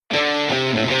You're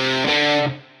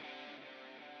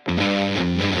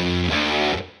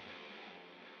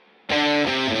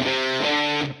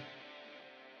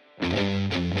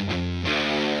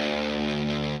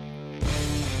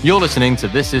listening to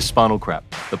This Is Spinal Crap,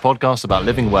 the podcast about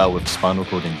living well with spinal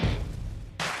cord injury.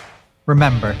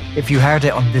 Remember, if you heard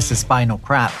it on This Is Spinal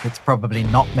Crap, it's probably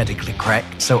not medically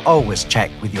correct, so always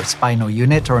check with your spinal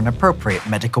unit or an appropriate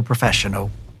medical professional.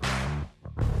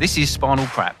 This Is Spinal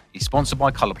Crap is sponsored by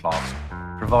Coloplast,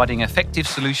 providing effective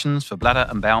solutions for bladder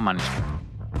and bowel management.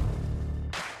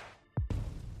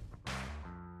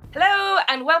 Hello,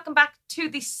 and welcome back to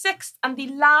the sixth and the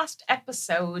last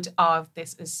episode of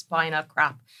This Is Spinal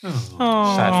Crap. Sad face.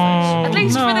 At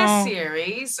least for this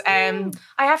series. I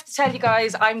have to tell you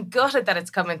guys, I'm gutted that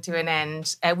it's coming to an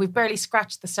end. We've barely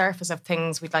scratched the surface of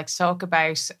things we'd like to talk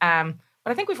about. But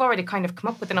I think we've already kind of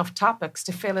come up with enough topics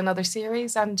to fill another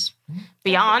series and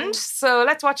beyond. So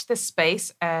let's watch this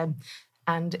space.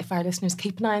 And if our listeners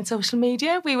keep an eye on social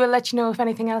media, we will let you know if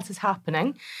anything else is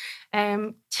happening.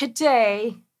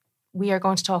 Today, we are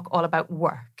going to talk all about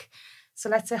work. So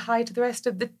let's say hi to the rest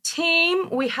of the team.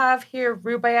 We have here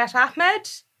Rubaiyat Ahmed.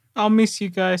 I'll miss you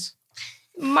guys.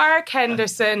 Mark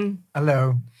Henderson.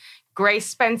 Hello. Grace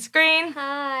Spence Green.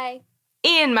 Hi.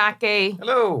 Ian Mackey.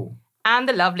 Hello. And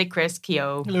the lovely Chris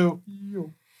Keogh. Hello.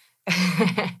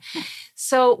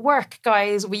 So work,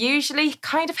 guys, we usually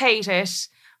kind of hate it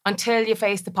until you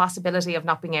face the possibility of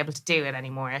not being able to do it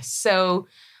anymore. So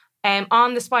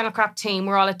on the Spinal Crap team,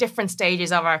 we're all at different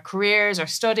stages of our careers or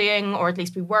studying, or at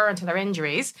least we were until our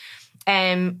injuries.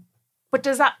 But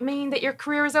does that mean that your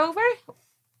career is over?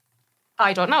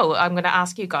 I don't know. I'm going to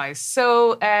ask you guys.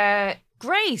 So,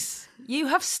 Grace, you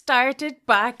have started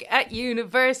back at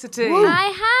university. Woo.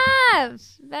 I have.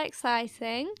 Very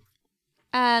exciting.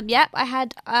 Yep, I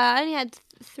only had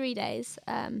 3 days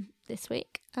this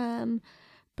week.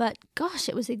 But gosh,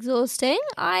 it was exhausting.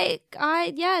 9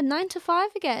 to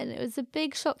 5 again. It was a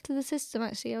big shock to the system,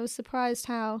 actually. I was surprised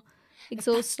how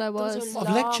exhausted I was.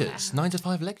 Of lectures? 9 to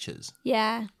 5 lectures?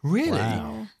 Yeah. Really?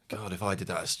 Wow. God, if I did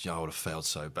that, I would have failed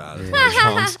so bad.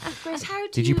 Grace,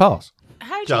 Did you pass?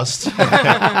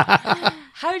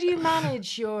 How do you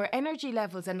manage your energy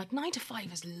levels? And 9 to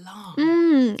 5 is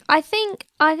long. I think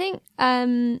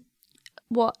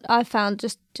what I found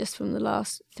just from the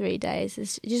last 3 days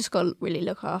is you just got to really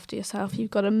look after yourself. You've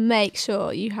got to make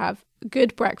sure you have a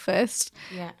good breakfast.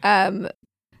 Yeah.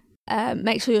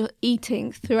 Make sure you're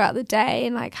eating throughout the day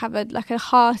and have a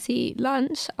hearty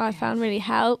lunch. I found really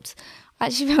helped. I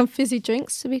actually found fizzy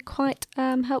drinks to be quite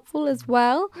helpful as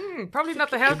well. Probably not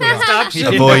the healthiest option.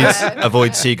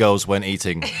 Avoid seagulls when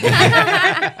eating.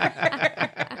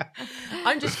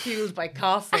 I'm just fueled by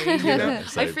coffee, you know.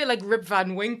 I feel like Rip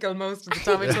Van Winkle most of the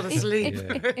time. I go to sleep. So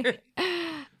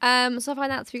I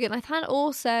find that to be good. And I find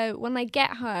also when I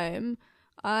get home,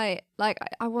 I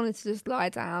wanted to just lie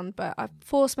down, but I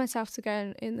forced myself to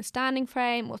go in the standing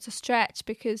frame or to stretch,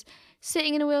 because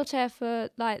sitting in a wheelchair for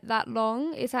that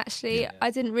long is actually, I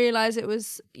didn't realise it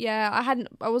was, I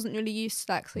wasn't really used to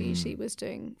that, because I usually was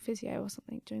doing physio or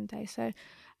something during the day. So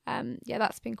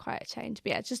that's been quite a change.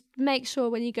 But just make sure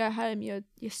when you go home you're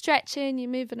stretching, you're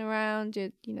moving around,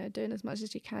 you're doing as much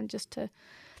as you can just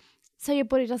so your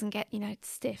body doesn't get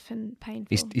stiff and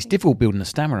painful. It's difficult building the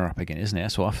stamina up again, isn't it?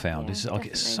 That's what I found. Yeah, I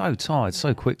get so tired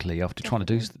so quickly after trying to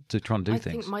do I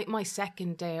things. think my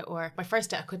second day at work, my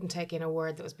first day I couldn't take in a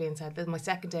word that was being said. But my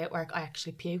second day at work, I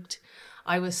actually puked.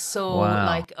 I was so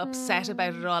upset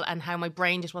about it all and how my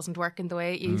brain just wasn't working the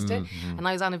way it used to. And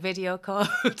I was on a video call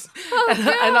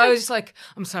and I was just like,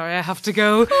 I'm sorry, I have to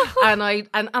go. and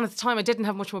at the time I didn't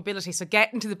have much mobility, so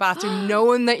getting to the bathroom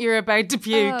knowing that you're about to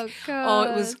puke,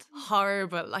 it was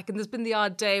horrible. And there's been the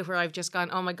odd day where I've just gone,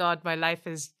 oh my God, my life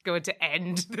is going to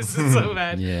end. This is so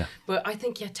bad. Yeah. But I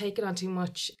think taking on too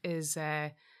much is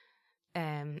or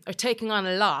taking on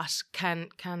a lot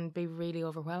can be really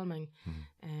overwhelming.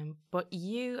 But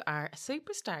you are a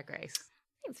superstar, Grace.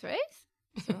 Thanks, Ruth.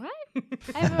 It's all right.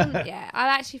 I've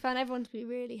actually found everyone to be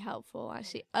really helpful,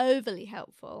 actually overly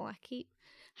helpful. I keep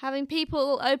having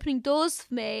people opening doors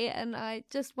for me and I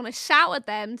just want to shout at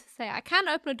them to say, I can't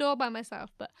open a door by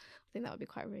myself, but I think that would be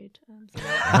quite rude.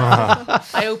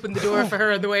 I opened the door for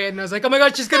her on the way in and I was like, oh my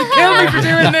God, she's going to kill me for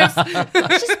doing this.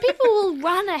 It's just people will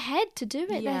run ahead to do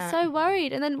it. Yeah. They're so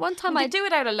worried. And then one time I do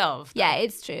it out of love. Yeah,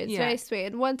 it's true. It's very sweet.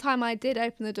 And one time I did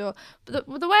open the door. But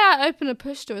the way I open a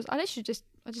push door is I literally just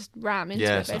ram into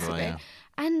it, basically. Right, yeah.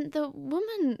 And the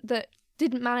woman that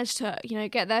didn't manage to,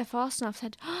 get there fast enough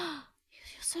said, oh,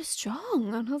 so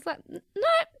strong. And I was like, no,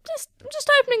 I'm just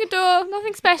opening a door,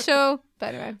 nothing special.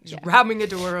 But anyway, ramming a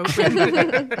door open.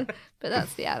 But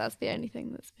that's the only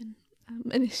thing that's been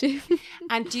an issue.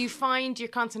 And do you find your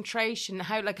concentration,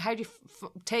 how do you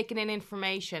taking in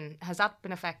information, has that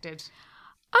been affected?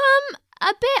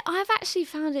 A bit. I've actually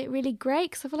found it really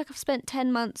great because I feel like I've spent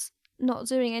 10 months not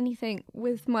doing anything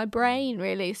with my brain,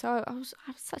 really. So I was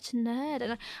such a nerd,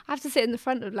 and I have to sit in the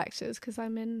front of lectures because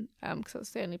I'm in because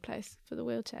that's the only place for the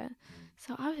wheelchair.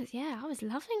 So I was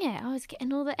loving it. I was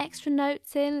getting all the extra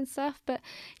notes in and stuff. But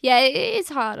yeah, it is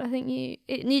hard. I think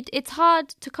it's hard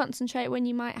to concentrate when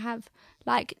you might have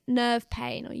like nerve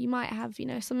pain, or you might have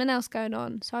something else going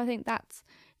on. So I think that's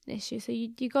an issue. So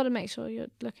you got to make sure you're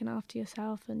looking after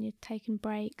yourself and you're taking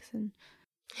breaks. And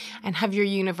have your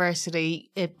university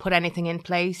put anything in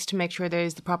place to make sure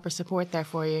there's the proper support there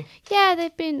for you? Yeah,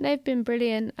 they've been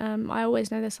brilliant. I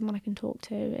always know there's someone I can talk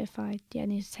to if I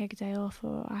need to take a day off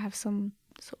or I have some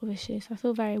sort of issue. So I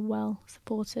feel very well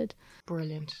supported.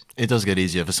 Brilliant. It does get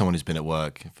easier for someone who's been at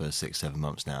work for 6-7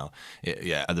 months now.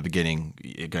 At the beginning,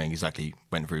 you're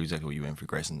went through exactly what you went through,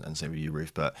 Grace, and same with you,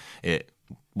 Ruth. But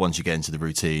once you get into the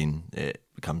routine, it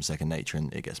becomes second nature,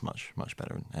 and it gets much, much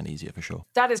better and easier for sure.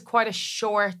 That is quite a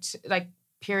short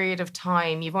period of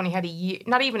time. You've only had a year,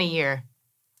 not even a year.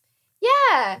 Yeah.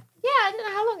 I don't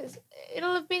know how long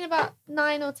it'll have been about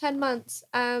 9 or 10 months.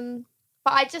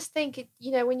 But I just think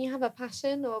when you have a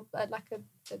passion or a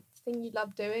thing you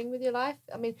love doing with your life.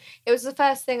 I mean, it was the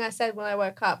first thing I said when I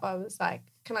woke up. I was like,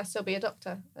 "Can I still be a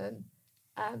doctor?" And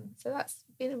so that's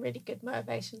been a really good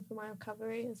motivation for my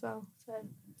recovery as well. So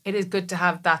it is good to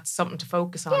have that something to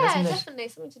focus on, isn't it? Yeah, definitely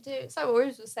something to do. It's like what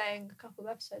Rose was saying a couple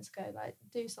of episodes ago, like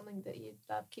do something that you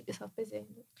love, keep yourself busy.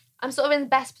 I'm sort of in the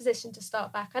best position to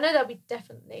start back. I know there'll be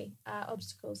definitely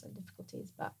obstacles and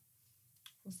difficulties, but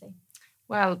we'll see.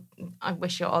 Well, I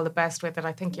wish you all the best with it.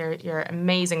 I think you're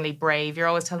amazingly brave. You're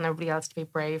always telling everybody else to be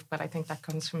brave, but I think that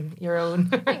comes from your own.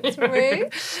 Thanks,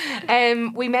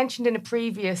 Ruth. We mentioned in a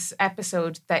previous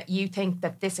episode that you think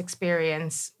that this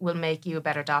experience will make you a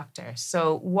better doctor.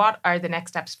 So what are the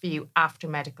next steps for you after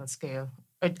medical school?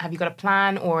 Or have you got a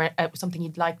plan or something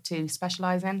you'd like to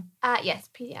specialise in? Yes,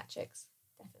 paediatrics,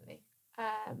 definitely.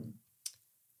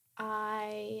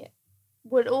 I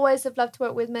would always have loved to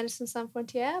work with Médecins Sans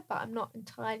Frontières, but I'm not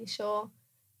entirely sure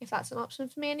if that's an option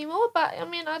for me anymore. But I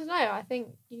mean, I don't know. I think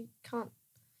you don't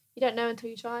know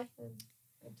until you try. And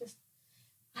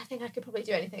I think I could probably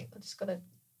do anything. I just got to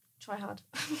try hard.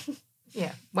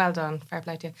 Yeah, well done. Fair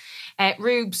play to you.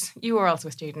 Rubes, you were also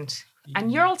a student,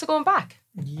 and you're also going back.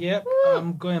 Yep,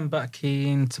 I'm going back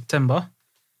in September.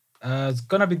 It's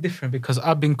gonna be different because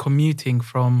I've been commuting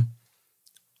from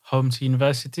home to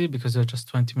university because they're just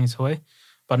 20 minutes away.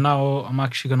 But now I'm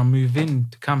actually going to move in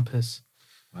to campus.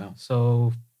 Wow.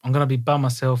 So I'm going to be by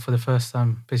myself for the first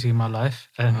time basically in my life.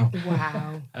 Wow.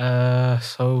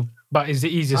 But it's the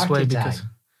easiest way because...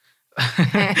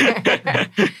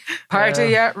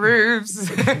 Party at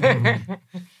Roofs.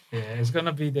 It's going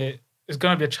to be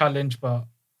a challenge, but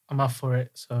I'm up for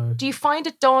it. So, do you find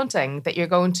it daunting that you're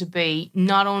going to be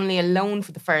not only alone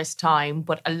for the first time,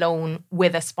 but alone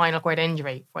with a spinal cord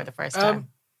injury for the first time?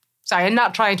 Sorry, I'm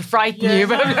not trying to frighten you,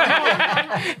 but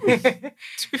to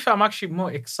be fair, I'm actually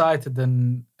more excited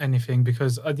than anything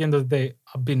because at the end of the day,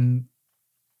 I've been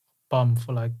bummed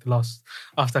for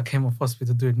after I came off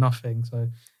hospital doing nothing. So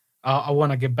I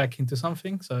want to get back into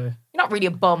something. So you're not really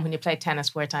a bum when you play tennis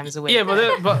 4 times a week. Yeah,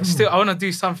 but still, I want to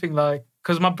do something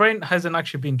because my brain hasn't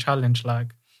actually been challenged. I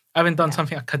haven't done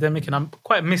something academic, and I'm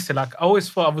quite missing. I always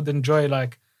thought I would enjoy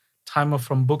time off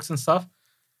from books and stuff.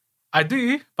 I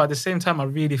do, but at the same time, I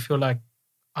really feel like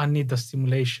I need the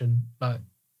stimulation, up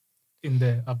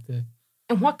there.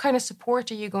 And what kind of support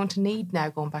are you going to need now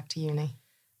going back to uni?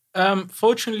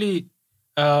 Fortunately,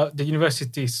 the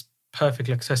university is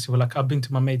perfectly accessible. I've been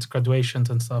to my mates' graduations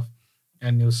and stuff,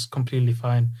 and it was completely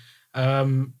fine.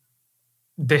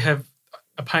 They have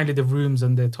apparently the rooms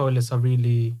and the toilets are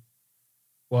really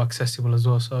accessible as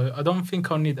well. So I don't think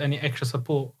I'll need any extra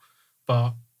support,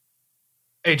 but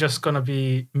it's just gonna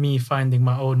be me finding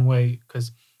my own way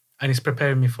and it's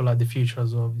preparing me for the future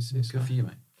as well. Obviously, good for you,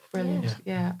 mate. Brilliant.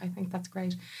 Yeah, I think that's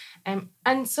great.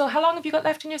 And so, how long have you got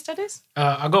left in your studies?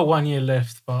 I got 1 year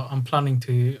left, but I'm planning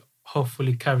to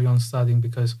hopefully carry on studying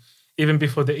because even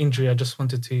before the injury, I just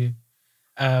wanted to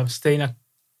stay in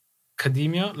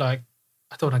academia.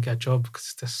 I don't want to get a job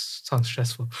because that sounds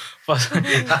stressful. But so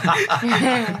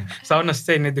I want to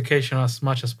stay in education as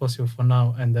much as possible for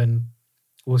now, and then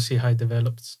we'll see how it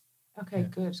develops. Okay,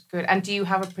 good. And do you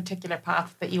have a particular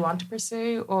path that you want to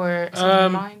pursue or something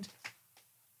in mind?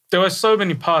 There were so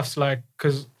many paths,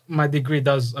 because my degree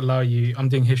does allow you, I'm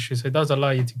doing history, so it does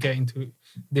allow you to get into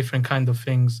different kind of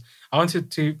things. I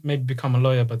wanted to maybe become a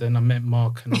lawyer, but then I met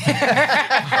Mark.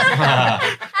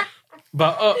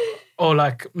 But or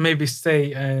like maybe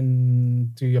stay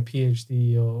and do your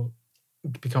PhD or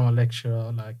become a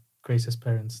lecturer, like Grace's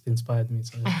parents inspired me.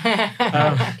 So,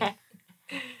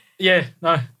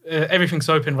 everything's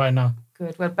open right now.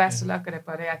 Good. Well, best of luck with it,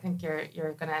 buddy. I think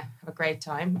you're going to have a great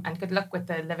time. And good luck with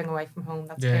the living away from home.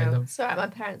 That's cool. Sorry, my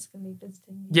parents are going to be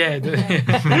visiting me. Yeah.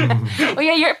 Oh,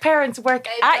 yeah, your parents work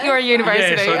at your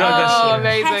university. Yeah, so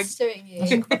amazing. Pestering you.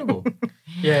 That's incredible.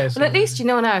 Yeah. Well, at least you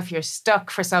know now if you're stuck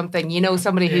for something, you know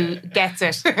somebody who gets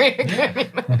it.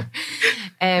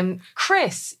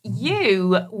 Chris,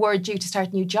 you were due to start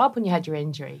a new job when you had your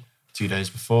injury. 2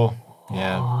 days before.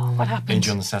 Yeah. What happened?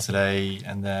 Injury on the Saturday,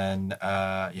 and then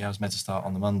I was meant to start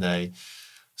on the Monday.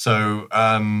 So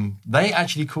they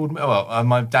actually called me.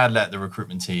 My dad let the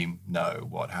recruitment team know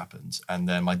what happened, and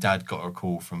then my dad got a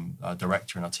call from a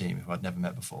director in our team who I'd never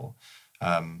met before,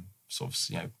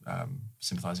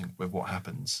 sympathising with what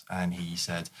happened, and he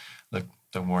said, "Look,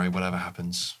 don't worry. Whatever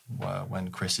happens,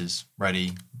 when Chris is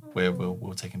ready,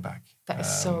 we'll take him back." That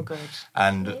is so good.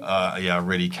 And I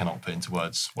really cannot put into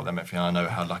words what that meant for me. And I know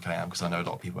how lucky I am because I know a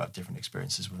lot of people have different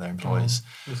experiences with their employers.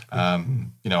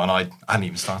 And I hadn't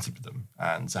even started with them,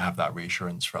 and to have that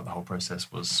reassurance throughout the whole process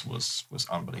was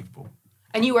unbelievable.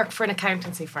 And you work for an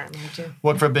accountancy firm, don't you?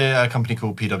 Work for a company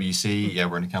called PwC. Yeah,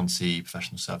 we're an accountancy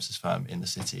professional services firm in the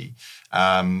city.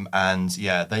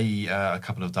 They a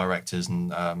couple of directors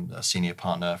and a senior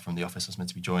partner from the office I was meant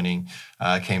to be joining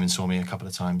came and saw me a couple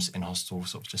of times in hospital,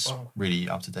 sort of just really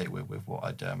up to date with what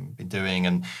I'd been doing.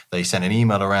 And they sent an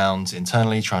email around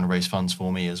internally trying to raise funds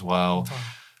for me as well.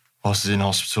 Whilst I was in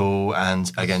hospital,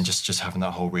 and again, just having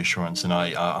that whole reassurance, and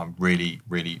I'm really,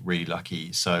 really, really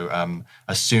lucky. So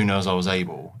as soon as I was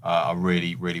able, I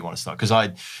really, really want to start, because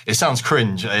it sounds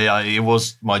cringe. It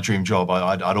was my dream job.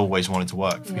 I'd always wanted to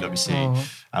work for PwC,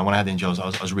 and when I had the injury, I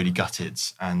was really gutted.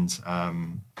 And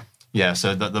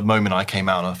so the moment I came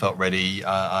out and I felt ready,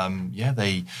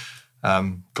 they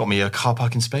got me a car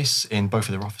parking space in both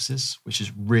of their offices, which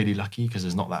is really lucky because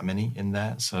there's not that many in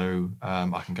there. So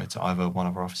I can go to either one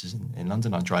of our offices in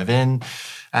London. I drive in,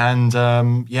 and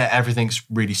everything's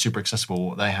really super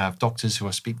accessible. They have doctors who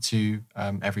I speak to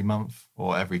every month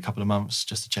or every couple of months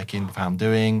just to check in with how I'm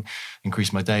doing,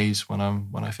 increase my days when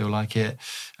I feel like it.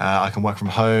 I can work from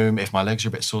home if my legs are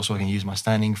a bit sore, so I can use my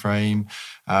standing frame.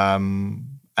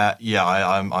 I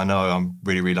know I'm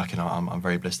really, really lucky. I'm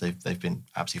very blessed. They've been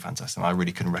absolutely fantastic. And I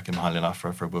really couldn't recommend highly enough for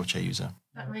a wheelchair user.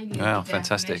 Wow,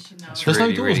 fantastic. There's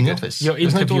no doors in the office.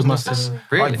 There's no doors must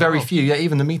Really? Like very few. Yeah,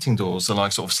 even the meeting doors are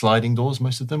like sort of sliding doors,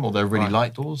 most of them, or they're really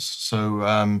light doors.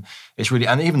 So it's really,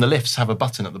 and even the lifts have a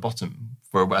button at the bottom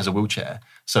as a wheelchair,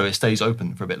 so it stays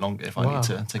open for a bit longer if I need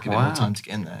to take a bit more time to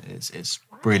get in there. It's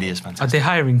really is fantastic. Are they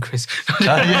hiring Chris?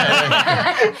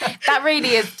 That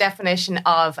really is the definition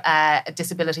of a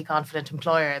disability confident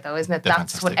employer, though, isn't it? They're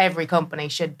That's fantastic. what every company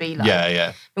should be like.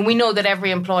 Yeah. And we know that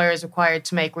every employer is required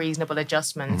to make reasonable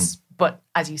adjustments, but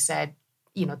as you said,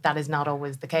 that is not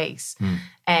always the case.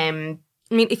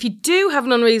 If you do have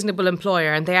an unreasonable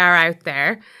employer and they are out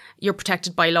there, you're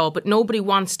protected by law, but nobody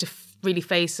wants to really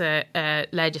face a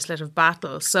legislative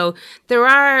battle. So there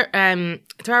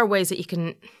are ways that you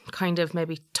can kind of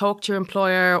maybe talk to your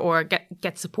employer or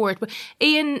get support. But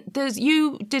Ian,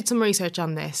 you did some research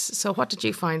on this. So what did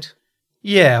you find?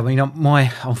 Yeah,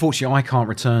 unfortunately, I can't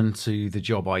return to the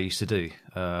job I used to do.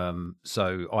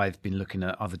 So I've been looking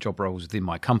at other job roles within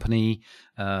my company,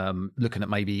 looking at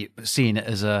maybe seeing it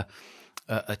as a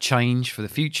change for the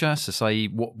future. So say,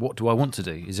 what do I want to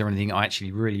do? Is there anything I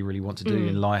actually really, really want to do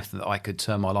in life that I could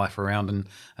turn my life around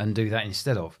and do that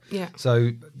instead of? Yeah.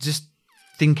 So just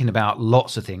thinking about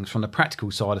lots of things from the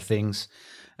practical side of things.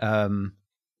 I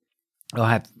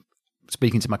had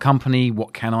speaking to my company,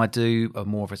 what can I do?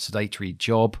 More of a sedentary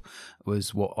job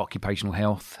was what my occupational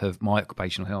health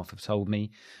have told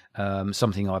me.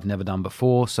 Something I've never done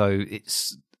before. So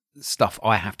it's stuff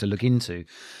I have to look into.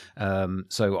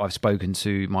 So I've spoken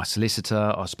to my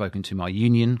solicitor, I've spoken to my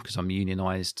union because I'm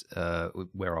unionised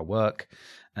where I work,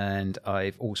 and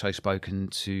I've also spoken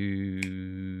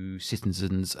to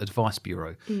Citizens Advice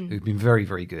Bureau, who've been very,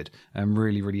 very good and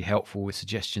really, really helpful with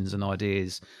suggestions and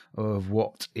ideas of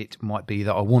what it might be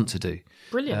that I want to do.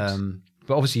 Brilliant.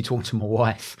 But obviously talking to my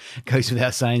wife goes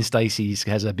without saying. Stacey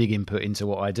has a big input into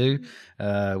what I do,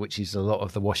 which is a lot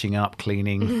of the washing up,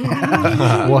 cleaning,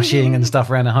 washing and stuff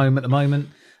around the home at the moment.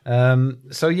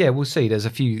 We'll see. There's a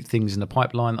few things in the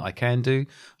pipeline that I can do.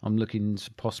 I'm looking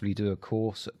to possibly do a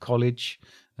course at college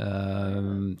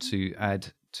to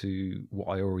add to what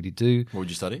I already do. What would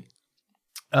you study?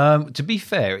 To be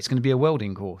fair, it's going to be a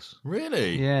welding course.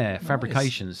 Really? Yeah, nice.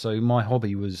 fabrication. So my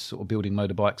hobby was sort of building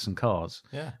motorbikes and cars.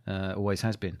 Yeah. Always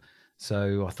has been.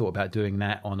 So I thought about doing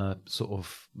that on a sort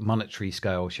of monetary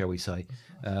scale, shall we say.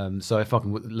 So if I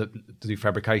can do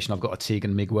fabrication, I've got a TIG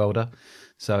and MIG welder.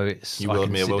 So You weld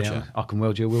me a wheelchair. I can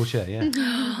weld you a wheelchair, yeah.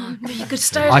 You could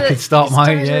start. I could start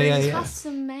my own, yeah.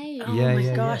 Custom made. Oh Yeah, my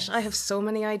yeah, gosh, I have so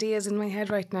many ideas in my head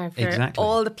right now for Exactly.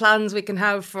 all the plans we can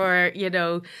have for,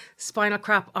 spinal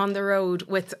crap on the road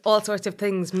with all sorts of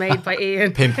things made by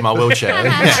Ian. Pimp my wheelchair.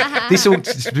 This all,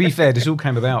 to be fair, this all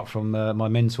came about from my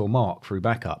mentor Mark through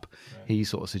Backup. He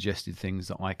sort of suggested things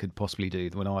that I could possibly do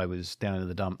when I was down in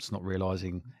the dumps, not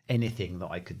realising anything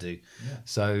that I could do.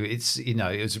 So it's it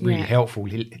was really helpful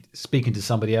speaking to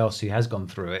somebody else who has gone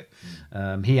through it.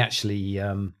 He actually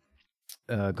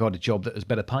got a job that was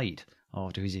better paid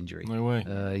after his injury. No way.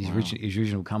 His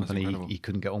original company he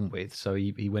couldn't get on with, so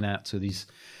he went out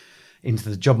into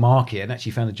the job market and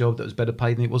actually found a job that was better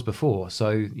paid than it was before.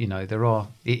 So,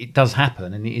 it does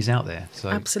happen and it is out there. So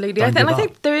Absolutely. I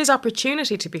think there is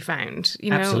opportunity to be found.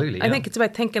 Absolutely, I think it's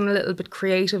about thinking a little bit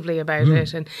creatively about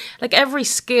it. And like every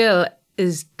skill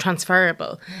is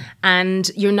transferable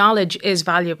and your knowledge is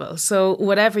valuable. So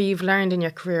whatever you've learned in your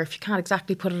career, if you can't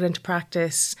exactly put it into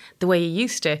practice the way you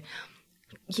used to,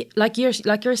 like you're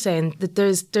saying, that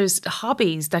there's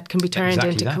hobbies that can be turned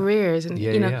into careers, and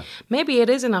maybe it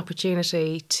is an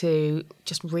opportunity to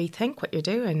just rethink what you're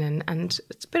doing, and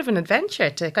it's a bit of an adventure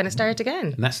to kind of start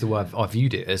again. And that's the way I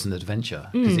viewed it, as an adventure,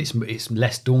 because it's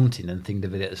less daunting than thinking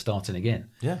of it as starting again.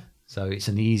 Yeah. So it's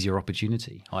an easier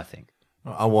opportunity, I think.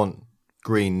 I want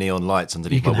green neon lights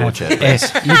underneath my wheelchair.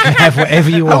 Yes, you can have whatever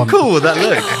you How want. cool would that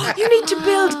look? You need to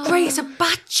build Grace a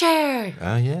bat chair.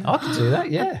 Oh, yeah. I can do that,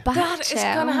 yeah. That is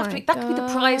going to have to be, that could be the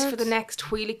prize for the next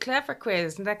Wheelie Clever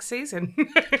quiz next season.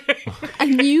 A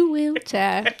new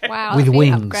wheelchair. Wow. With that'd be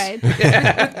an wings. upgrade. With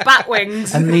bat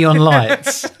wings. And neon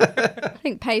lights. I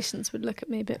think patients would look at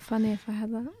me a bit funny if I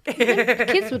had that. I think the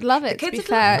kids would love it, The to be kids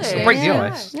would fair. love it. actually. Break the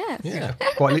Yeah. ice. Yes. Yeah,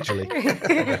 quite literally.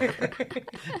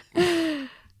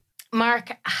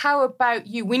 Mark, how about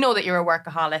you? We know that you're a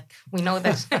workaholic. We know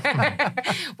that.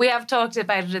 We have talked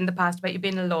about it in the past, about you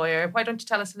being a lawyer. Why don't you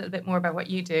tell us a little bit more about what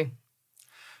you do?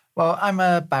 Well, I'm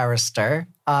a barrister.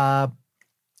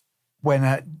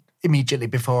 Immediately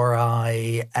before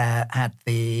I had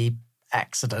the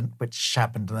accident, which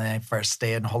happened on my first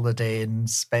day on holiday in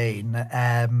Spain,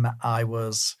 I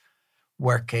was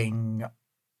working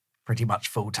pretty much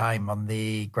full time on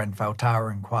the Grenfell Tower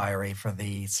inquiry for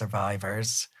the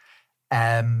survivors.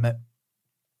 Other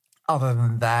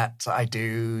than that, I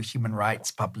do human rights,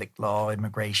 public law,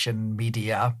 immigration,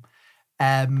 media.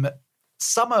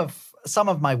 Some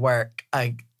of my work,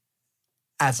 I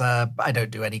don't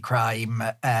do any crime.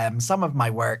 Some of my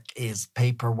work is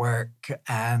paperwork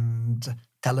and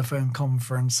telephone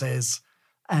conferences,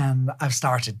 and I've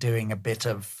started doing a bit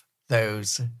of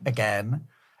those again.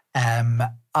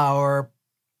 Our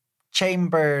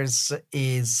chambers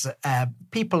is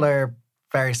people are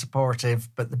very supportive,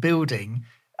 but the building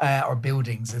or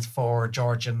buildings is for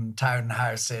Georgian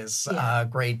townhouses,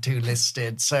 grade 2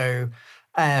 listed. So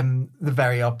the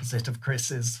very opposite of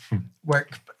Chris's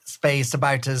workspace,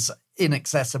 about as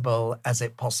inaccessible as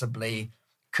it possibly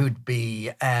could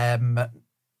be.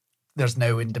 There's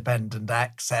no independent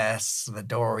access. The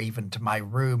door even to my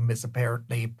room is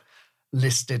apparently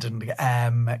listed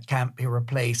and can't be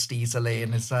replaced easily,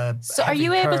 and is a So are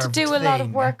you able to do a lot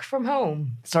of work from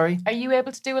home? Sorry? Are you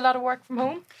able to do a lot of work from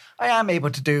home? I am able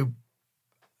to do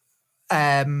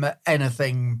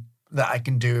anything that I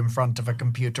can do in front of a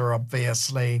computer,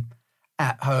 obviously.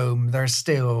 At home, it's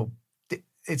still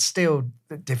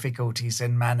difficulties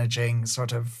in managing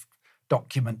sort of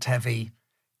document-heavy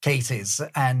cases,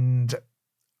 and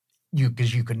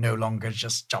because you can no longer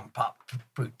just jump up,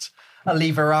 put a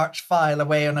lever arch file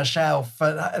away on a shelf,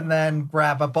 and then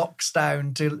grab a box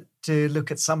down to look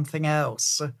at something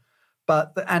else.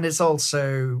 And it's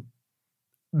also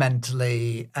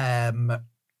mentally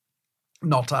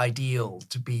not ideal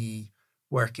to be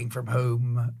working from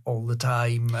home all the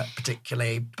time,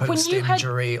 particularly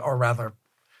post-injury, or rather.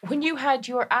 When you had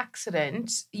your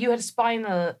accident, you had a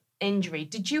spinal injury.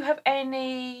 Did you have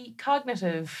any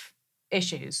cognitive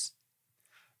issues?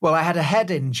 Well, I had a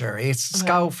head injury, it's a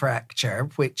skull fracture,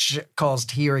 which caused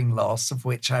hearing loss, of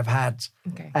which I've had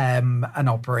an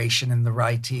operation in the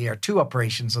right ear, 2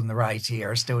 operations on the right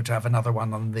ear, still to have another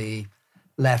one on the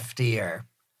left ear.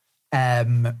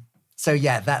 So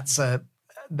yeah,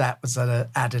 that was an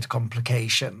added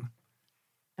complication.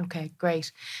 Okay,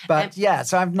 great. But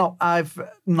so I've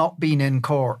not been in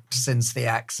court since the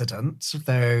accident,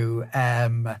 though.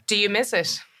 Do you miss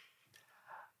it?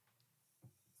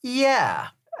 Yeah.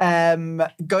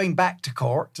 Going back to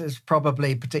court is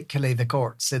probably, particularly the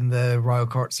courts in the Royal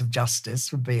Courts of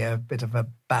Justice, would be a bit of a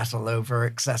battle over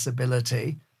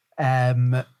accessibility.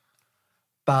 But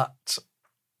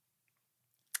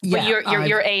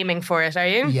you're aiming for it, are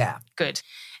you? Yeah. Good.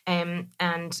 And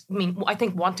I mean, I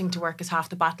think wanting to work is half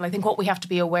the battle. I think what we have to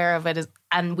be aware of it is,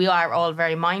 and we are all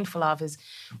very mindful of, is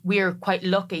we're quite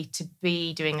lucky to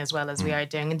be doing as well as we are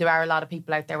doing. And there are a lot of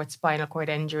people out there with spinal cord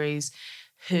injuries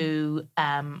who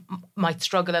might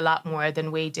struggle a lot more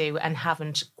than we do and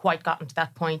haven't quite gotten to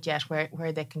that point yet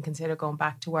where they can consider going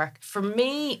back to work. For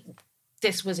me,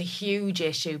 this was a huge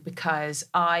issue because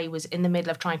I was in the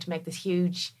middle of trying to make this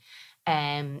huge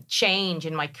change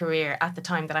in my career at the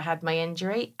time that I had my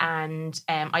injury. And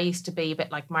I used to be a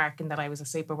bit like Mark in that I was a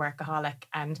super workaholic,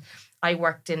 and I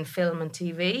worked in film and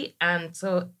TV. And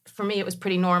so for me, it was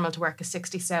pretty normal to work a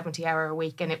 60, 70 hour a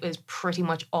week. And it was pretty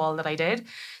much all that I did.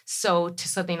 So to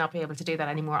suddenly not be able to do that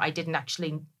anymore, I didn't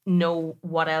actually know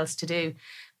what else to do.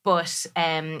 But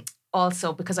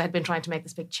also because I had been trying to make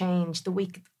this big change, the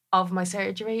week of my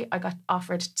surgery, I got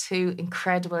offered 2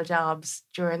 incredible jobs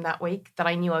during that week that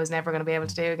I knew I was never going to be able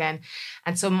to do again.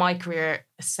 And so my career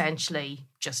essentially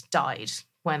just died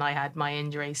when I had my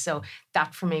injury. So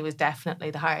that for me was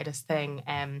definitely the hardest thing.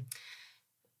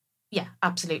 Yeah,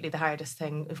 absolutely the hardest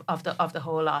thing of the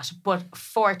whole lot. But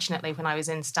fortunately, when I was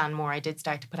in Stanmore, I did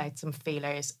start to put out some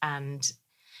feelers and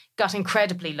got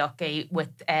incredibly lucky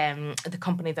with the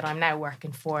company that I'm now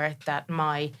working for, that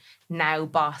my now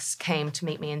boss came to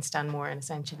meet me in Stanmore and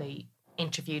essentially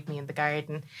interviewed me in the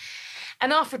garden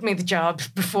and offered me the job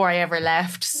before I ever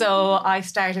left. So I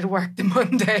started work the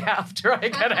Monday after I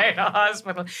got out of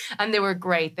hospital. And they were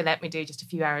great. They let me do just a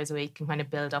few hours a week and kind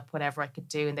of build up whatever I could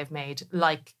do. And they've made,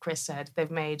 like Chris said, they've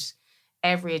made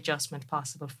every adjustment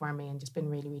possible for me and just been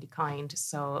really, really kind.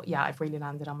 So yeah, I've really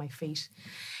landed on my feet.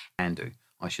 And do,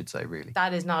 I should say, really.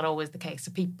 That is not always the case.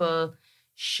 So people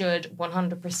should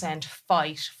 100%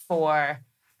 fight for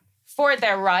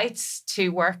their rights to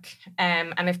work.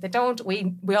 And if they don't,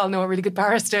 we all know a really good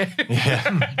barrister. Yeah.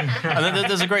 And then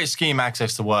there's a great scheme,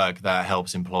 Access to Work, that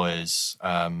helps employers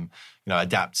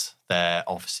adapt their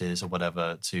offices or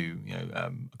whatever to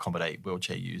accommodate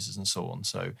wheelchair users and so on.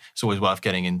 So it's always worth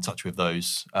getting in touch with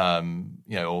those, or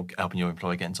helping your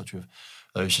employer get in touch with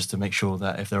those, just to make sure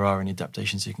that if there are any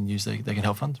adaptations you can use, they can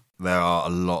help fund. There are a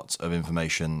lot of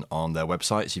information on their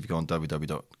website. So if you go on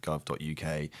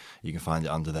www.gov.uk, you can find it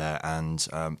under there. And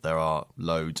there are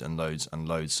loads and loads and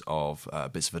loads of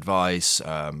bits of advice,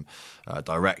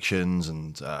 directions,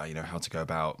 and how to go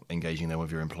about engaging them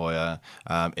with your employer.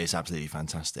 It's absolutely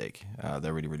fantastic.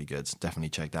 They're really, really good. Definitely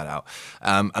check that out.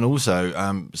 And also,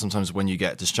 sometimes when you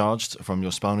get discharged from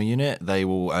your spinal unit, they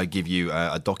will give you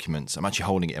a document. I'm actually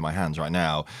holding it in my hands right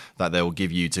now, that they will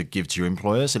give you to give to your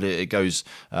employer. So it goes,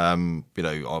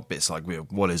 bits like,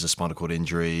 what is a spinal cord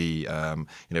injury?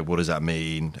 What does that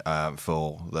mean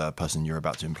for the person you're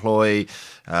about to employ?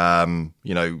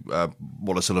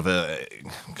 What are sort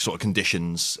of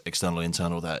conditions, external and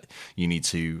internal, that you need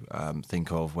to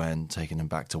think of when taking them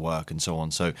back to work and so on.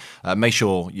 So make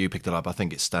sure you pick that up. I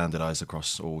think it's standardised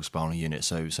across all spinal units.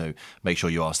 So make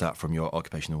sure you ask that from your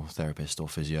occupational therapist or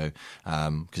physio,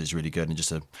 because it's really good and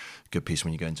just a good piece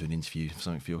when you go into an interview,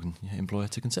 something for your employer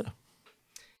to consider.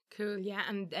 Cool, yeah,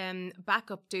 and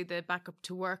Backup do the Backup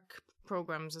to Work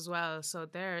programs as well, so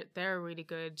they're a really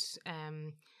good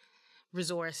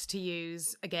resource to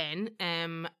use. Again,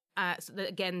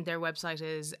 again, their website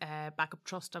is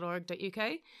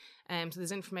backuptrust.org.uk. So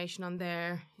there's information on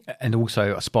there. And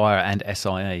also Aspire and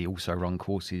SIA also run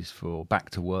courses for Back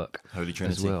to Work. Holy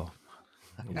Trinity as well.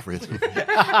 All three of them. They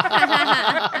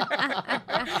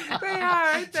are,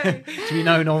 aren't they? To be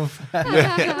known of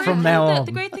from now on.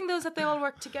 The great thing though is that they all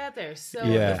work together. So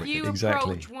Yeah, if you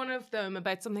exactly. approach one of them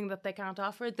about something that they can't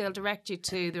offer, they'll direct you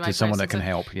to the right To someone person. that can So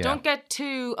help, yeah. Don't get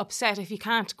too upset if you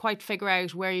can't quite figure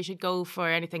out where you should go for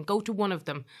anything. Go to one of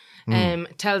them.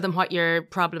 Tell them what your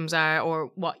problems are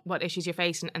or what issues you're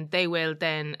facing, and they will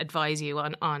then advise you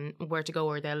on where to go,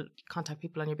 or they'll contact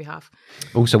people on your behalf.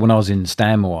 Also, when I was in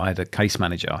Stanmore, I had a case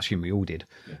manager, I assume we all did,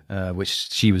 which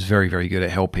she was very, very good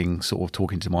at helping, sort of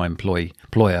talking to my employer,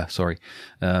 sort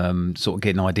of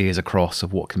getting ideas across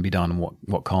of what can be done and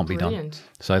what can't be done. Brilliant.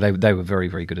 So they were very,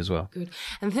 very good as well. Good.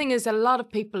 And the thing is, a lot of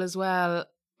people as well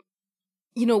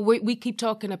you know, we keep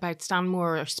talking about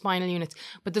Stanmore or spinal units,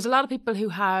 but there's a lot of people who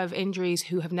have injuries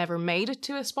who have never made it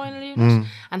to a spinal unit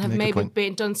and have maybe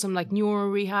done some like neuro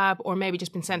rehab, or maybe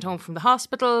just been sent home from the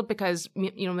hospital because,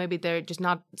 you know, maybe they're just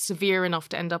not severe enough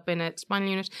to end up in a spinal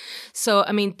unit. So,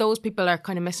 I mean, those people are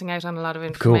kind of missing out on a lot of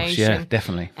information. Of course, yeah,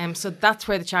 definitely. So that's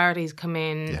where the charities come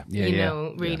in,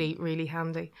 really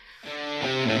handy.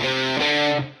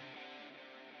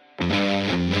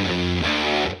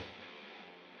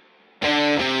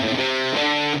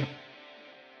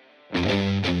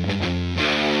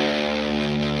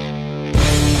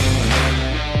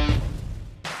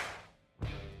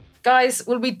 Guys,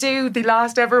 will we do the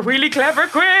last ever really clever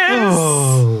quiz?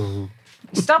 Oh.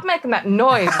 Stop making that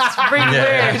noise. It's really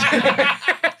weird.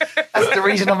 That's the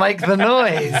reason I make the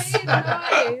noise.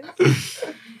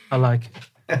 I like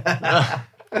it.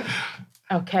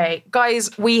 Okay,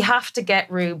 guys, we have to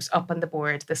get Rubes up on the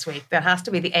board this week. That has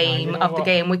to be the aim of the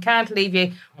game. We can't leave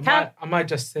you. I might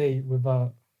just say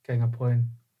without getting a point,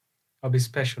 I'll be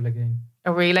special again.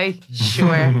 Oh, really?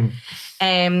 Sure.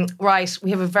 Right,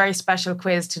 we have a very special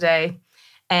quiz today.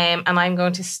 And I'm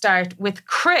going to start with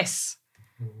Chris.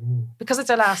 Because it's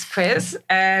our last quiz.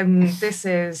 This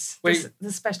is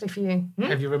especially for you.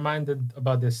 Have you reminded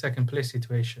about the second place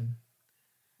situation?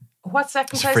 What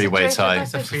second It's place? a freeway tie.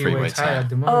 It's a freeway tie at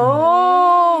the moment.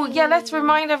 Oh, yeah, let's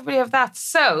remind everybody of that.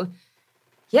 So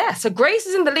Grace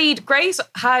is in the lead. Grace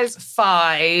has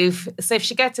 5. So if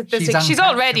she gets it this week, she's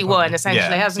already won,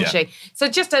 essentially, hasn't she? So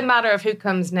just a matter of who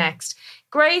comes next.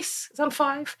 Grace is on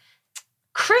 5.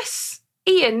 Chris,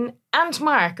 Ian, and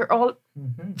Mark are all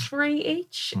 3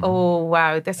 each. Oh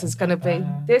wow, this is going to be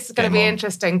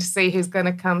interesting to see who's going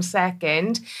to come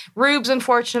second. Rubes,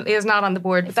 unfortunately, is not on the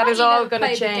board, but that is all going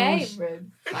to change.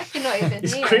 Like you're not even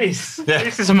It's here. Chris. Yeah.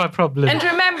 This is my problem. And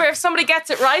remember, if somebody gets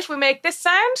it right, we make this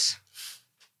sound.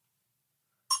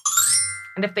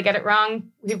 And if they get it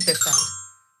wrong, we have this sound.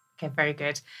 Okay, very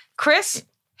good. Chris,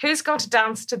 who's going to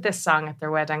dance to this song at their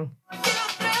wedding?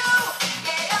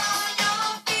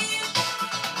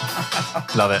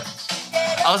 Love it.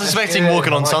 I was expecting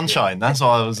Walking on Sunshine. That's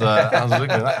why I was looking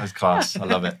at that. It was class. I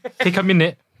love it. Take a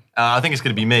minute. I think it's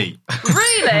going to be me.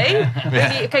 Really?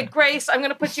 Really? Okay, Grace, I'm going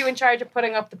to put you in charge of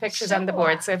putting up the pictures on the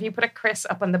board. So if you put a Chris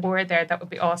up on the board there, that would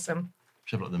be awesome.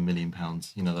 Should have like the £1 million.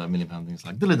 You know, that £1 million thing. It's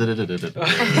like...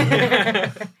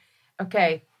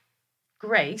 Okay,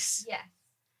 Grace. Yeah.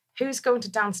 Who's going to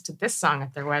dance to this song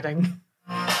at their wedding?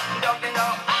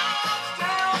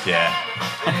 Yeah.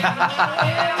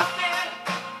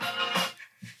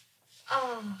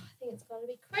 Oh, I think it's got to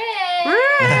be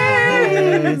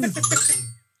Chris.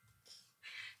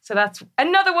 So that's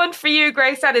another one for you,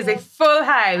 Grace. That is a full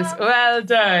house. Well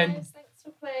done. Thanks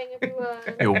for playing, everyone.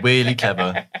 You're really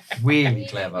clever. Really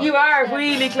clever. You are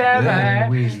really clever. Yeah,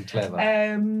 really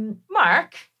clever.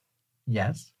 Mark,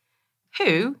 Yes.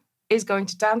 who is going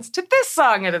to dance to this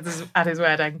song at his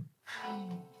wedding?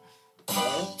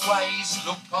 Always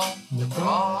look on the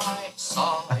bright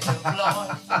side of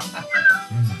life.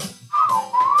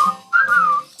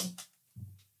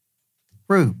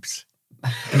 Rubes.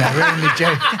 No, we're only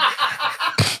joking.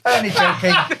 Only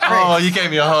joking. Oh, you gave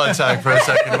me a heart attack for a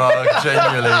second, Mark.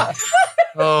 Genuinely.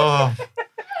 Oh.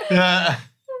 Yeah.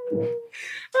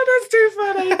 Oh, that's too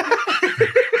funny.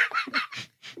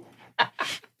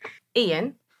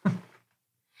 Ian,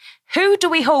 who do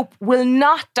we hope will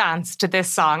not dance to this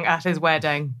song at his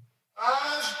wedding?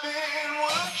 I've been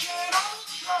working on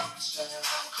drugs and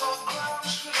I've come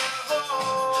close to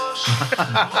divorce.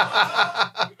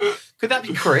 Could that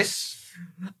be Chris?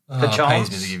 Oh, it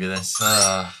pains me to give you this.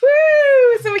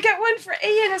 Woo! So we get one for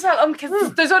Ian as well.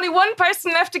 Because there's only one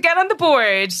person left to get on the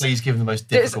board. Please give them the most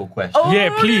difficult question.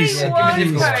 Yeah, please. Only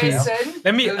give me one the difficult person.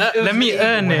 Let me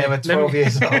earn When they it. were 12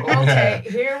 years old. Okay,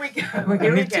 here we go. I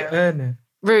Here we need to go. earn it.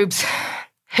 Rubes,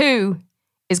 who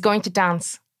is going to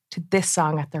dance to this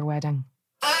song at their wedding?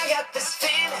 I got this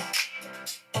feeling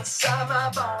inside my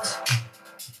bones.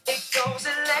 It goes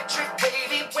electric,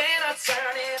 baby, when I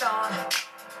turn it on.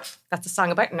 That's a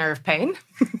song about nerve pain.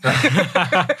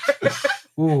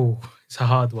 Ooh, it's a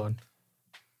hard one.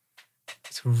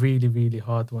 It's a really, really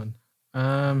hard one.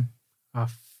 I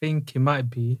think it might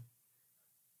be,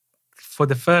 for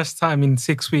the first time in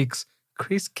 6 weeks,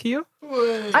 Chris Keogh.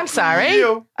 I'm sorry.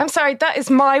 I'm sorry. That is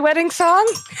my wedding song.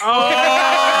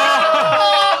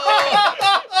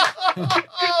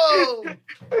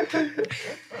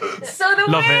 So the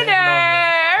Love it,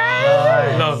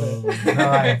 winner. Love it.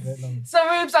 Right. So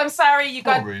Rubes, I'm sorry you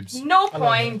got Rubes. no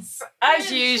points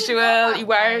as usual. You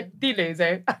are the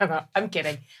loser. I'm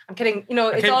kidding. I'm kidding. You know,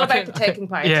 it's all about the taking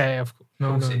part. Yeah, of course.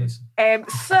 No.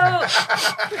 So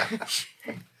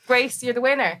Grace, you're the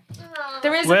winner.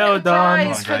 There is a Well little done.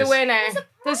 prize Come on, for the Grace. winner.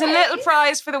 There's a little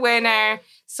prize for the winner.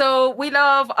 So we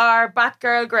love our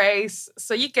Batgirl Grace.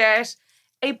 So you get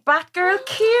a Batgirl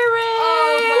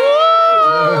keyring.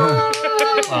 Oh,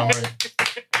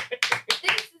 this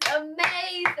is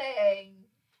amazing.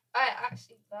 I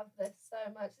actually love this so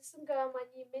much. This can go on my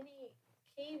new mini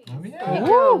kiwi. Oh, yeah. There you Ooh.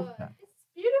 go. It's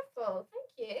beautiful.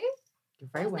 Thank you. You're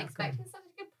I very wasn't welcome. expecting such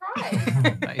a good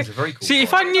prize. That is a very cool. See,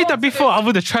 if I knew that before, I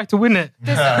would have tried to win it.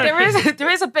 There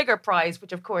is a bigger prize,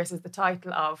 which of course is the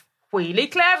title of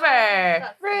Wheelie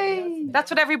Clever. That's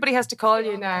That's what everybody has to call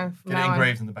you now. From Get it now on.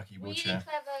 engraved in the back of your really wheelchair.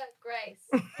 clever Grace.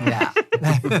 Yeah.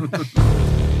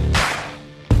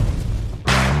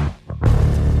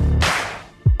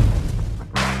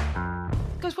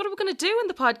 Guys, what are we going to do when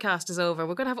the podcast is over?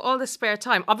 We're going to have all this spare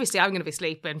time. Obviously, I'm going to be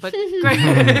sleeping, but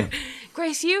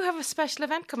Grace, you have a special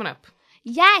event coming up.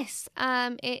 Yes,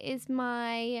 it is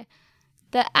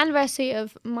the anniversary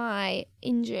of my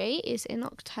injury is in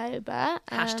October.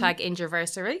 Hashtag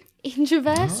Injuversary.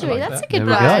 Injuversary. That's a good There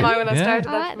we one. go. That's why when I Yeah. started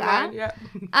I that. like that. Yeah.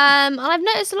 And I've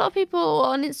noticed a lot of people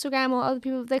on Instagram or other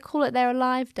people, they call it their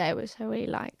Alive Day, which I really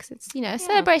like. 'Cause it's, a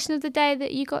celebration of the day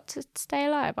that you got to stay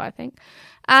alive, I think.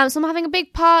 So I'm having a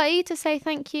big party to say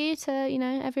thank you to,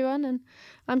 everyone. And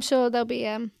I'm sure there'll be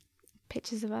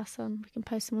pictures of us on. We can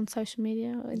post them on social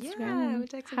media or Instagram. Yeah, and we'll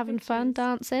take some having fun,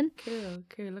 pictures. dancing. Cool.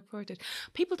 Look forward to it.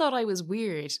 People thought I was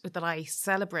weird that I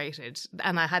celebrated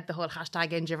and I had the whole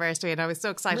hashtag Injuversary and I was so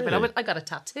excited. Really? But I got a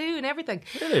tattoo and everything.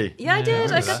 Really? Yeah, I did. I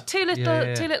I remember got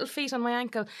that. two little feet on my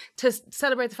ankle to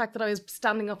celebrate the fact that I was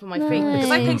standing up on my feet. Because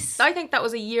Nice. I think that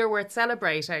was a year worth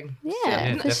celebrating. Yeah, for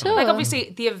definitely. sure. Like obviously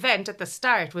the event at the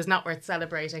start was not worth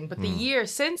celebrating, but the year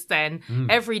since then,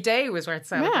 every day was worth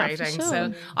celebrating. sure.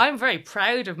 So I'm very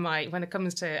proud of when it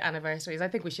comes to anniversaries. I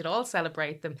think we should all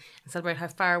celebrate them and celebrate how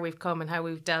far we've come and how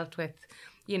we've dealt with,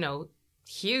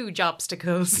 huge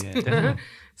obstacles. Yeah, definitely.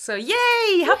 So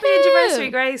yay! Happy anniversary,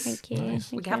 Grace. Thank you.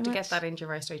 Thank We you have to very get that much.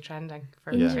 anniversary trending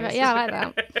for Yeah, Grace. I like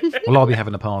that. Well, I'll be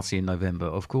having a party in November,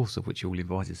 of course, of which you're all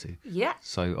invited to. Yeah.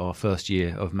 So our first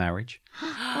year of marriage,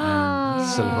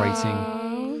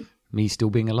 celebrating me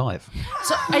still being alive.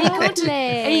 So are you going to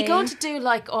Lovely. are you going to do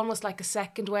almost like a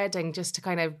second wedding just to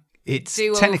kind of It's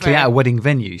Do technically over. at a wedding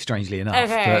venue, strangely enough.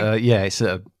 Okay. But it's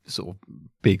a sort of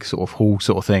big sort of hall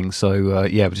sort of thing. So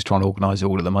we're just trying to organise it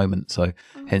all at the moment. So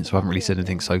hence I haven't really said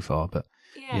anything so far. But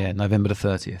yeah, November the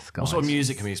 30th. What sort of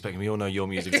music can we expect? We all know your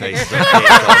music taste. Put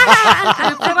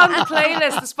on the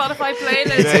playlist, the Spotify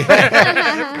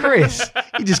playlist. Chris,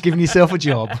 you're just giving yourself a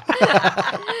job.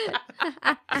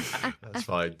 That's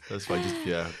fine. Just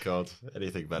God,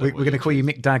 anything better. We're going to call you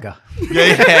Mick Dagger.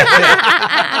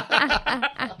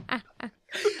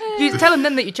 You tell them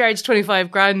then that you charge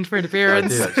 25 grand for an I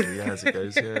appearance. do actually. Yeah, as it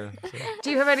goes. Yeah. Do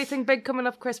you have anything big coming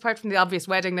up, Chris, apart from the obvious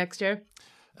wedding next year?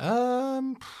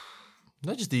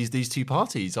 No, just these two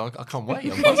parties. I can't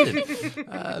wait. I'm buzzing.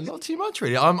 Not too much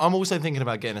really. I'm also thinking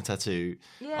about getting a tattoo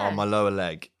on my lower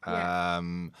leg,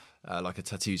 like a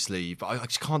tattoo sleeve. But I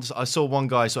just can't. I saw one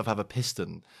guy sort of have a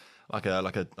piston, like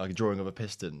a drawing of a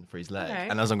piston for his leg. Okay.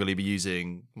 And as I'm going to be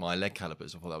using my leg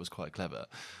calipers, I thought that was quite clever.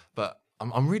 But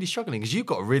I'm really struggling because you've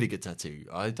got a really good tattoo.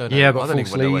 I don't know. Yeah, I've got I a don't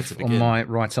full even know where to sleeve on begin. my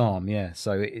right arm. Yeah,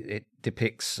 so it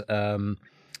depicts the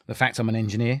fact I'm an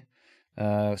engineer.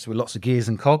 So with lots of gears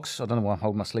and cogs. I don't know why I'm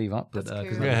holding my sleeve up, but That's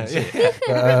because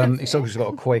cool. it's obviously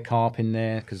got a koi carp in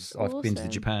there because I've been to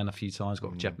Awesome. Japan a few times.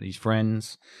 Got Japanese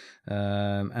friends,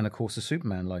 and of course the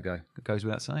Superman logo. It goes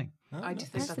without saying. I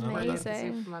just think That's that's brilliant. The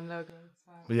amazing. Superman logo.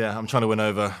 But yeah, I'm trying to win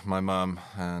over my mum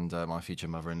and my future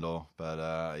mother-in-law. But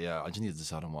I just need to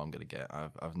decide on what I'm going to get.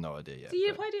 I've no idea yet.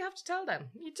 Why do you have to tell them?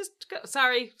 You just go,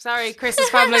 sorry, Chris's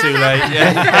family. Too late.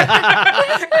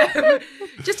 Yeah.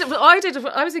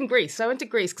 I was in Greece. So I went to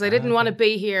Greece because I didn't want to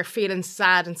be here feeling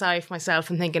sad and sorry for myself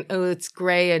and thinking, oh, it's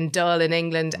grey and dull in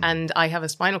England and I have a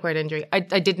spinal cord injury. I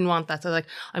didn't want that. So I was like,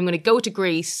 I'm going to go to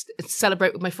Greece,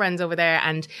 celebrate with my friends over there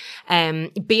and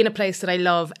be in a place that I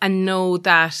love and know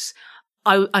that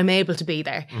I'm able to be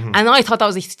there. Mm-hmm. And I thought that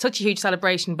was such a huge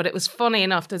celebration, but it was funny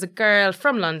enough. There's a girl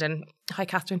from London, hi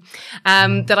Catherine,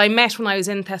 that I met when I was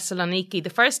in Thessaloniki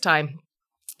the first time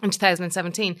in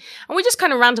 2017. And we just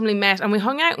kind of randomly met and we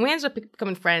hung out and we ended up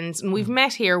becoming friends and we've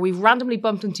met here. We've randomly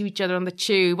bumped into each other on the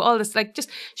tube, all this,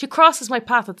 she crosses my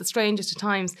path at the strangest of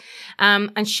times.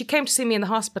 And she came to see me in the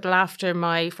hospital after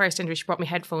my first injury. She brought me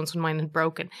headphones when mine had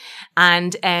broken.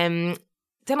 And,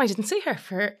 then I didn't see her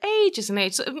for ages and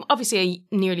ages. So obviously,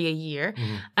 nearly a year.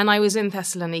 And I was in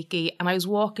Thessaloniki and I was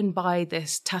walking by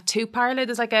this tattoo parlor.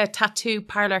 There's like a tattoo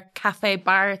parlor cafe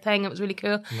bar thing. It was really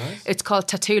cool. Nice. It's called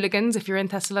Tattooligans if you're in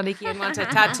Thessaloniki and want a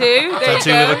tattoo. There you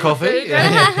Tattoo go. with a coffee. There you go.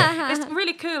 Yeah. It's a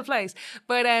really cool place.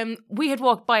 But we had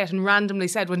walked by it and randomly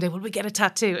said one day, will we get a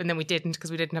tattoo? And then we didn't because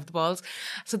we didn't have the balls.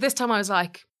 So this time I was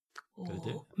like,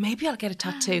 maybe I'll get a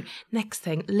tattoo. Next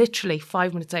thing, literally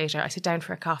 5 minutes later, I sit down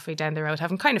for a coffee down the road,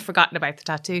 having kind of forgotten about the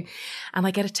tattoo, and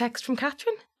I get a text from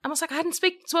Catherine. And I was like, I hadn't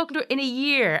spoken to her in a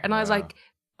year. And I was like,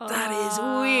 that is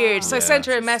weird. So I sent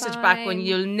her a message back when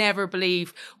you'll never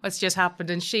believe what's just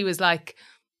happened. And she was like,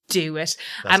 do it.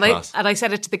 That's class. I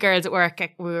said it to the girls at work.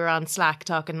 We were on Slack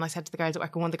talking, and I said to the girls at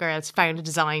work, and one of the girls found a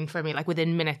design for me like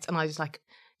within minutes. And I was like,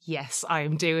 yes, I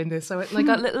am doing this. So I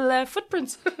got little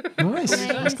footprints. Nice.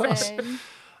 That's class. Amazing.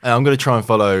 I'm going to try and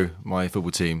follow my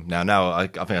football team now. I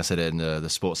think I said it in the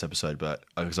sports episode, but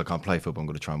because I can't play football, I'm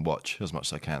going to try and watch as much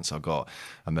as I can. So I've got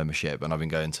a membership, and I've been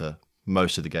going to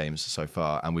most of the games so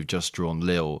far, and we've just drawn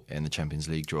Lille in the Champions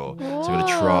League draw. So we're going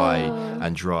to try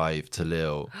and drive to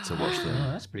Lille to watch them.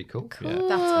 Oh, that's pretty cool.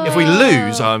 Yeah. If we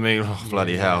lose, I mean,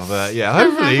 bloody hell. But yeah,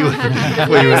 hopefully we You'll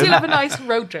have a nice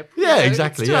road trip. Yeah, you know,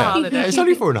 exactly. it's a Yeah. holiday. It's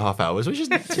only 4.5 hours, which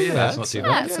isn't too bad. That's not too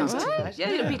bad. That's all right.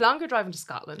 Yeah, it'll be longer driving to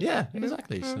Scotland. Yeah,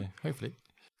 exactly. So hopefully.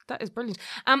 That is brilliant.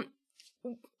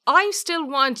 I still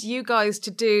want you guys to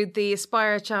do the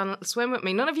Aspire channel swim with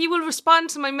me. None of you will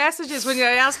respond to my messages when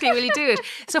I ask you, will you do it?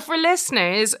 So for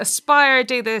listeners, Aspire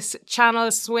do this channel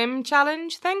swim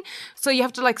challenge thing. So you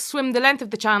have to like swim the length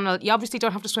of the channel. You obviously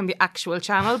don't have to swim the actual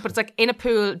channel, but it's like in a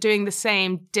pool doing the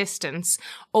same distance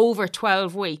over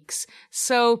 12 weeks.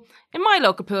 So in my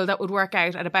local pool, that would work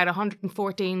out at about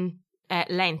 114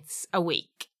 lengths a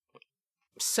week.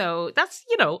 So that's,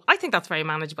 I think that's very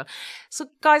manageable. So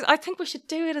guys, I think we should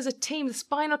do it as a team. The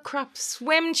Spinal Crap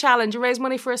Swim Challenge and raise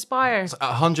money for Aspire. So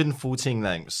 114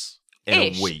 lengths in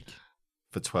Ish. a week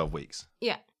for 12 weeks.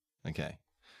 Yeah. Okay.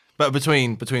 But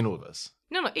between all of us.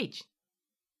 No, each.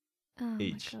 Oh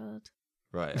Each. my God.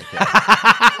 Right, okay.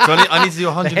 So I need to do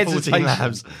 114 hesitation.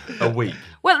 laps a week.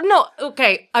 Well, no,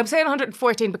 okay. I'm saying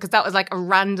 114 because that was like a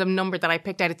random number that I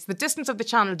picked out. It's the distance of the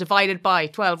channel divided by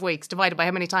 12 weeks, divided by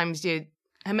how many times you...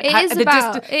 It is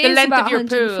about the length of your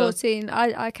pool. 114.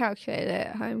 I calculated it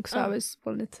at home because I was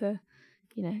wanted to,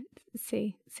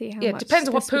 see how much. Yeah, it depends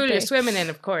on what this would pool be. you're swimming in,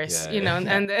 of course. Yeah,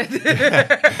 and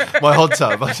My hot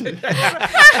tub. so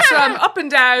I'm up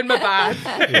and down my bath.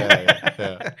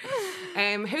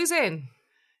 yeah. Who's in?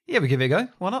 Yeah, we give it a go.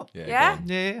 Why not? Yeah? go on.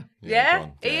 Yeah. Yeah? go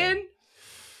on. Ian?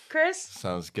 Chris?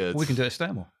 Sounds good. We can do it at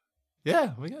Stanmore.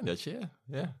 Yeah, we can actually.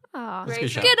 Yeah. Aw, That's a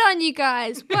good shout. good on you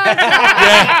guys. Well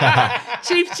done.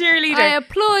 Chief cheerleader. I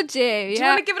applaud you. Do you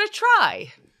want to give it a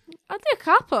try? I'll do a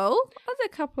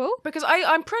couple. Because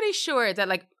I'm pretty sure that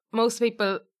like most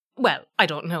people, well, I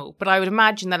don't know, but I would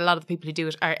imagine that a lot of the people who do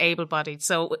it are able-bodied.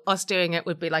 So us doing it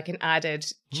would be like an added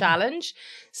challenge.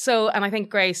 So, and I think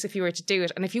Grace, if you were to do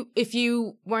it, and if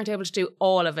you weren't able to do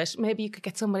all of it, maybe you could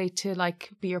get somebody to like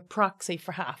be your proxy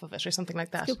for half of it or something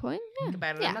like that. Good point. Yeah. Think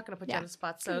about it. Yeah. I'm not going to put you Yeah. on the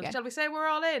spot. So There you go. shall we say we're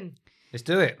all in? Let's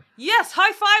do it. Yes,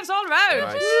 high fives all round.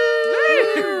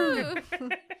 Nice. Woo!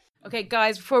 Okay,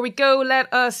 guys, before we go,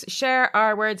 let us share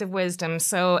our words of wisdom.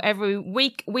 So every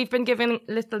week we've been given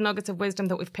little nuggets of wisdom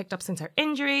that we've picked up since our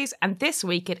injuries. And this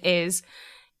week the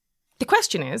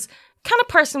question is, can a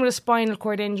person with a spinal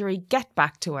cord injury get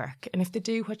back to work? And if they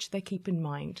do, what should they keep in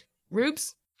mind?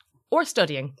 Rubes? Or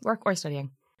studying? Work or studying?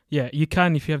 Yeah, you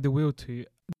can if you have the will to.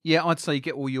 Yeah, I'd say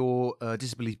get all your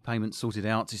disability payments sorted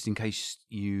out just in case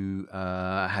you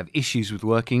have issues with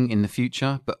working in the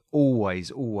future. But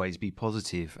always be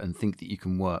positive and think that you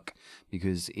can work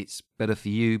because it's better for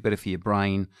you, better for your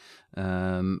brain.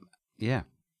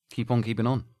 Keep on keeping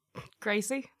on.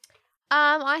 Gracie?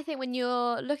 I think when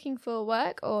you're looking for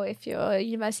work or if you're a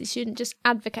university student, just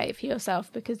advocate for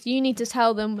yourself because you need to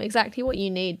tell them exactly what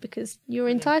you need because you're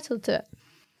entitled to it.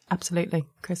 Absolutely.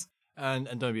 Chris? And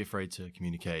don't be afraid to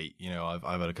communicate. I've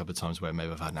had a couple of times where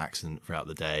maybe I've had an accident throughout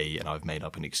the day and I've made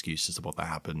up an excuse as to what that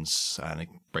happens. And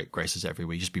Grace is every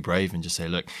week. Just be brave and just say,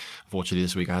 look, unfortunately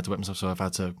this week I had to wet myself, so I've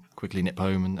had to quickly nip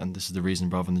home and this is the reason,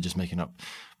 rather than just making up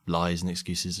lies and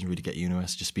excuses and really get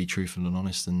UNOS. Just be truthful and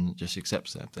honest and just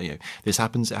accept that. This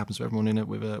happens. It happens to everyone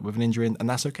with an injury and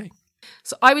that's okay.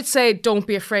 So I would say don't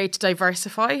be afraid to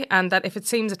diversify, and that if it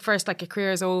seems at first like your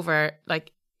career is over,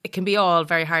 like it can be all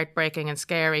very heartbreaking and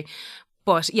scary.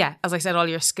 But yeah, as I said, all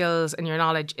your skills and your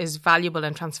knowledge is valuable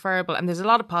and transferable, and there's a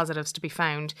lot of positives to be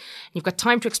found. You've got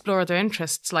time to explore other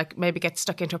interests, like maybe get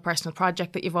stuck into a personal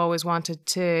project that you've always wanted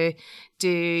to do.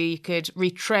 You could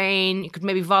retrain, you could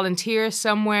maybe volunteer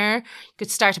somewhere, you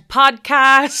could start a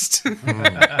podcast.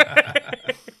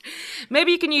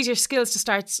 Maybe you can use your skills to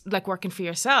start like working for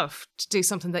yourself, to do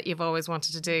something that you've always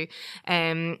wanted to do.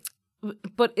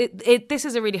 But this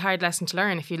is a really hard lesson to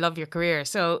learn if you love your career.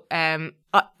 So, and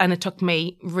it took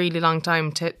me a really long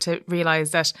time to realise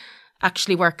that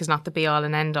actually work is not the be all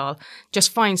and end all.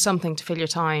 Just find something to fill your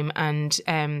time and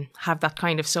have that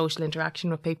kind of social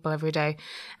interaction with people every day.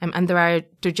 And there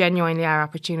genuinely are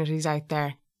opportunities out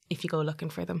there if you go looking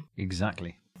for them.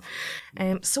 Exactly.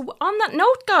 So on that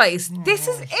note, guys, this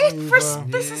is it for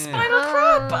this is Spinal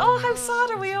Crap. Oh, how sad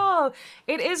are we all?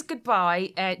 It is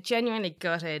goodbye. Genuinely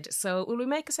gutted. So will we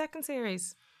make a second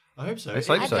series? I hope so. Let's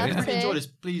hope so. If love you to. enjoyed this,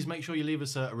 please make sure you leave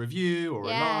us a review or a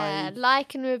Yeah, like.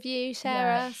 like and review,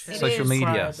 share us. It Social is.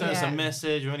 media. Send us Yeah. a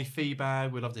message or any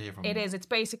feedback. We'd love to hear from you. It is. It's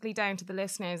basically down to the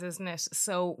listeners, isn't it?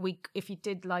 So if you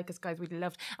did like us, guys, we'd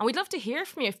love to hear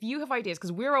from you if you have ideas,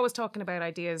 because we're always talking about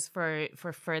ideas for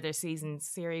further seasons,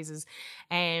 series.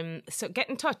 So get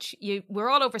in touch. We're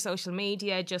all over social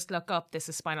media. Just look up This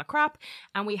Is Spinal Crap,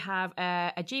 and we have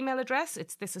a Gmail address.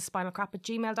 It's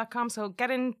thisisspinalcrap@gmail.com. So get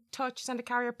in touch, send a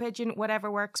carrier pigeon,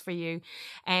 whatever works for you.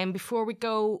 And before we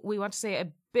go, we want to say a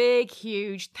big,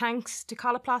 huge thanks to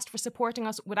Coloplast for supporting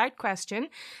us without question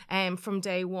from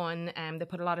day one. They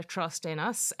put a lot of trust in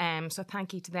us. So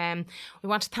thank you to them. We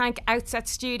want to thank Outset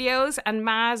Studios and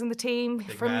Maz and the team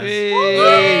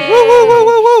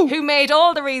who made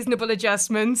all the reasonable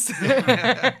adjustments.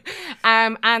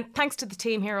 And thanks to the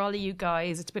team here, all of you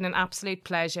guys. It's been an absolute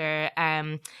pleasure.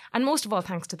 And most of all,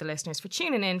 thanks to the listeners for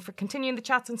tuning in, for continuing the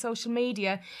chats on social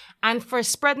media, and for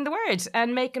spreading the word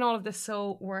and making all of this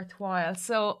so worthwhile.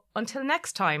 So until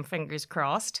next time, fingers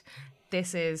crossed,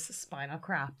 this is Spinal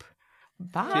Crap.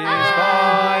 Bye.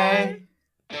 Bye.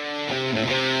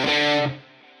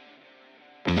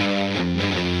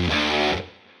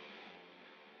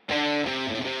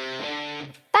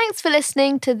 Thanks for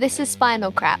listening to This Is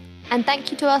Spinal Crap, and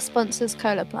thank you to our sponsors,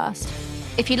 Coloplast.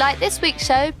 If you like this week's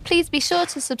show, please be sure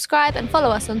to subscribe and follow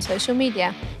us on social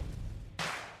media.